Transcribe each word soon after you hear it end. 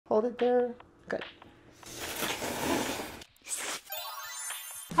Hold it there. Good.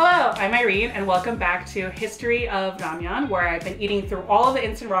 Hello, I'm Irene and welcome back to History of Ramyun, where I've been eating through all of the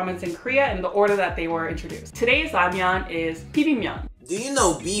instant ramens in Korea in the order that they were introduced. Today's ramyun is Bibim-myun. Do you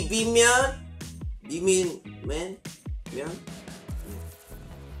know Bibim-myun? Bibim-myun?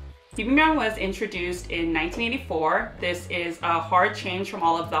 Bibim-myun was introduced in 1984. This is a hard change from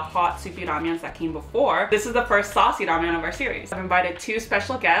all of the hot soupy ramyuns that came before. This is the first saucy ramyun of our series. I've invited two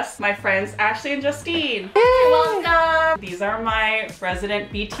special guests, my friends Ashley and Justine. Hey, welcome! These are my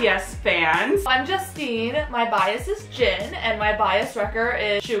resident BTS fans. I'm Justine, my bias is Jin, and my bias wrecker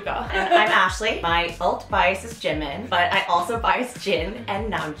is Suga. And I'm Ashley. My alt bias is Jimin, but I also bias Jin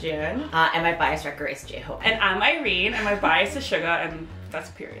and Namjoon. And my bias wrecker is J-Hope. And I'm Irene, and my bias is Suga, and that's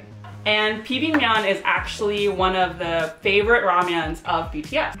period. And Bibim-myun is actually one of the favorite ramyuns of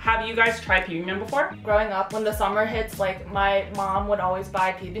BTS. Have you guys tried Bibim-myun before? Growing up, when the summer hits, like my mom would always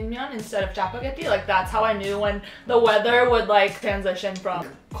buy Bibim-myun instead of jjappagetti. Like that's how I knew when the weather would like transition from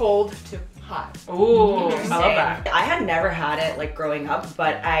cold to hot. Ooh, I love that. I had never had it like growing up,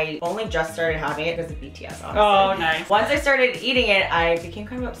 but I only just started having it because of BTS, honestly. Oh, nice. Once I started eating it, I became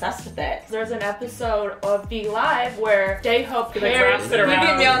kind of obsessed with it. There's an episode of V Live where J-Hope Like, pairs wraps it around.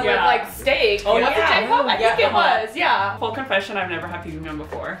 Bibim-myun with like steak. Oh, Was it yeah. J-Hope? I think it was, yeah. Full confession, I've never had Bibim-myun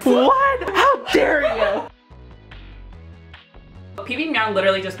before. What? How dare you? Bibim-myun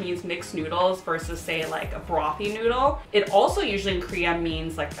literally just means mixed noodles versus say like a brothy noodle. It also usually in Korea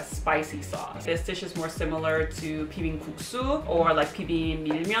means like a spicy sauce. This dish is more similar to bibim-guksu or like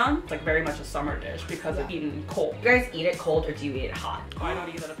bibim-myun. It's like very much a summer dish because it's eaten cold. Do you guys eat it cold or do you eat it hot? Oh, I don't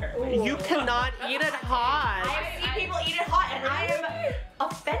eat it apparently. You cannot eat it hot. I've seen people eat it hot and I am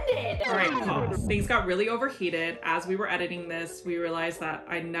offended. All right, pause. Things got really overheated. As we were editing this, we realized that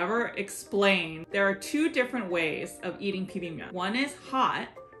I never explained. There are two different ways of eating bibim-myun. One is hot,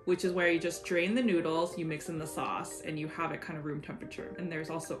 which is where you just drain the noodles, you mix in the sauce, and you have it kind of room temperature. And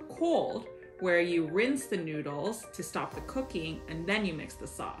there's also cold, where you rinse the noodles to stop the cooking, and then you mix the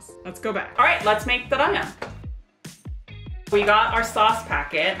sauce. Let's go back. All right, let's make the ramyun. We got our sauce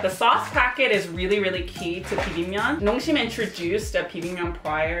packet. The sauce packet is really, really key to Bibim-myun. Nongshim introduced a Bibim-myun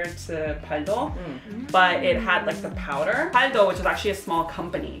prior to Paldo, but it had like the powder. Paldo, which is actually a small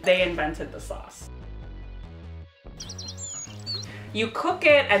company, they invented the sauce. You cook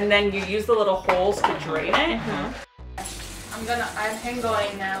it and then you use the little holes to drain it. I'm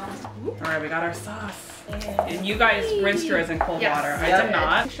going now. All right, we got our sauce. And you guys rinsed yours in cold Yes. water. I Yep. did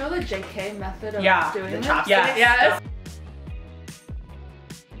not. Show the JK method of doing the this. chopsticks. Yes. Yes.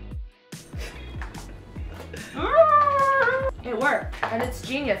 It worked, and it's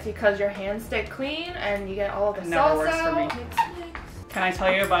genius because your hands stay clean and you get all of the Never sauce works for out. me. Mix. Can I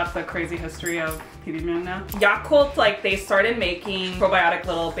tell you about the crazy history of Bibim-myun now? Yakult, like they started making probiotic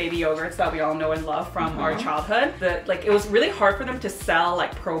little baby yogurts that we all know and love from our childhood. Like it was really hard for them to sell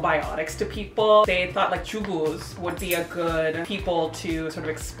like probiotics to people. They thought like jubus would be a good people to sort of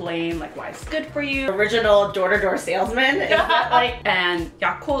explain like why it's good for you. Original door-to-door salesman. Is that like? And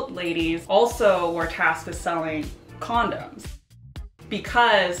Yakult ladies also were tasked with selling condoms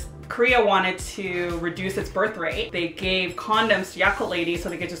because Korea wanted to reduce its birth rate. They gave condoms to Yakult ladies so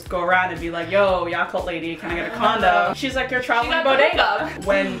they could just go around and be like, yo, Yakult lady, can I get a condom? She's like, you're traveling bodega.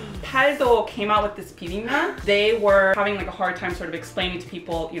 When Paldo came out with this Bibim-myun, they were having like a hard time sort of explaining to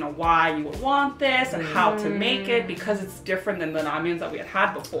people, you know, why you would want this and how to make it because it's different than the ramyuns that we had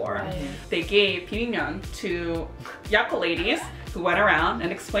had before. Right. They gave Bibim-myun to Yakult ladies who went around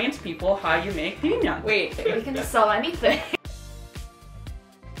and explained to people how you make Bibim-myun. Wait. We can just sell anything.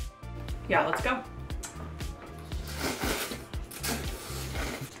 Yeah, let's go.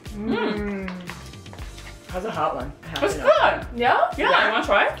 How's a hot one? It's good. Yeah? Yeah, you want to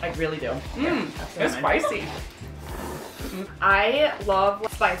try it? I really do. It's spicy. I love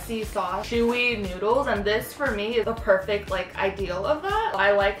spicy sauce, chewy noodles, and this for me is the perfect like ideal of that.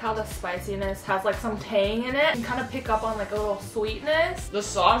 I like how the spiciness has like some tang in it and kind of pick up on like a little sweetness. The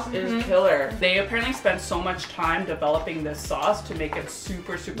sauce is killer. They apparently spent so much time developing this sauce to make it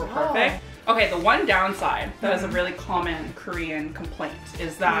super, super perfect. Okay, the one downside that is a really common Korean complaint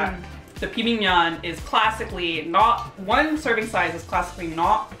is that the Bibim-myun is classically not, one serving size is classically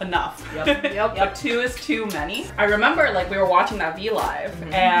not enough. But two is too many. I remember like we were watching that V Live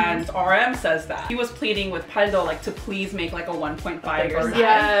and RM says that. He was pleading with Paldo like to please make like a 1.5 version.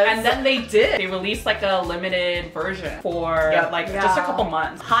 Yes. And then they did. They released like a limited version for just a couple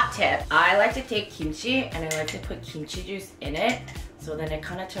months. Hot tip. I like to take kimchi and I like to put kimchi juice in it. So then it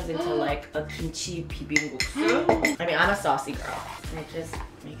kind of turns into like a kimchi bibim-guksu. I mean, I'm a saucy girl. And it just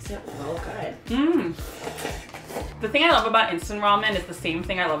makes it real good. The thing I love about instant ramen is the same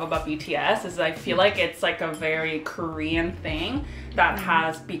thing I love about BTS, is I feel like it's like a very Korean thing that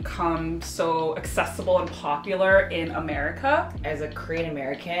has become so accessible and popular in America. As a Korean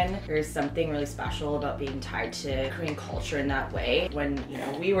American, there's something really special about being tied to Korean culture in that way. When, you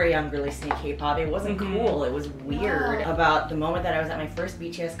know, we were younger listening to K-pop, it wasn't cool, it was weird. About the moment that I was at my first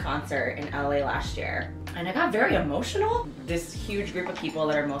BTS concert in LA last year, and I got very emotional. This huge group of people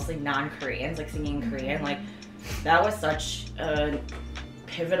that are mostly non-Koreans, like singing in Korean, like that was such a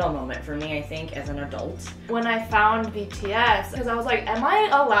pivotal moment for me, I think, as an adult. When I found BTS, because I was like, am I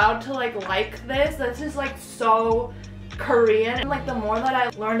allowed to like this? This is like so Korean. And like the more that I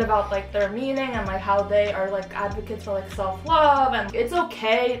learned about like their meaning and like how they are like advocates for like self-love, and it's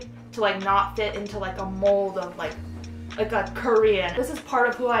okay to like not fit into like a mold of like a Korean. This is part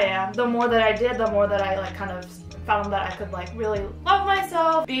of who I am. The more that I did, the more that I like kind of found that I could like really love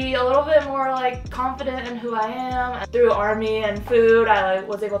myself, be a little bit more like confident in who I am. And through ARMY and food, I like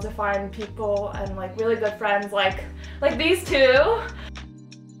was able to find people and like really good friends like these two.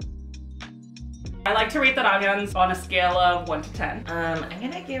 I like to rate the ramyuns on a scale of 1 to 10. I'm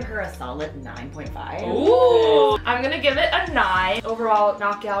gonna give her a solid 9.5. Ooh! I'm gonna give it a 9. Overall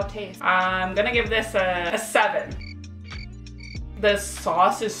knockout taste. I'm gonna give this a 7. The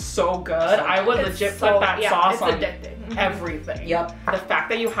sauce is so good. I would legit put that sauce on everything. Yep. The fact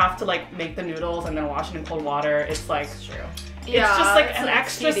that you have to like make the noodles and then wash it in cold water, it's like true. Yeah, it's just like it's an like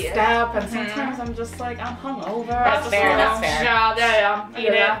extra tedious. step, and sometimes I'm just like, I'm hungover. That's fair, that's fair. Yeah. Eat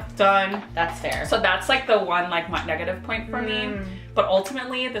it, done. That's fair. So that's like the one like negative point for me. But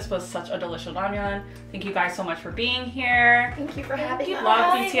ultimately, this was such a delicious ramyun. Thank you guys so much for being here. Thank you for having us.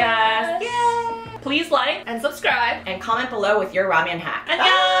 Love BTS. Yay! Please like and subscribe and comment below with your ramen hack.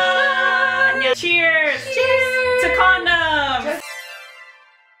 Annyeong! Cheers! Cheers! To condoms!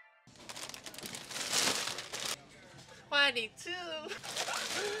 22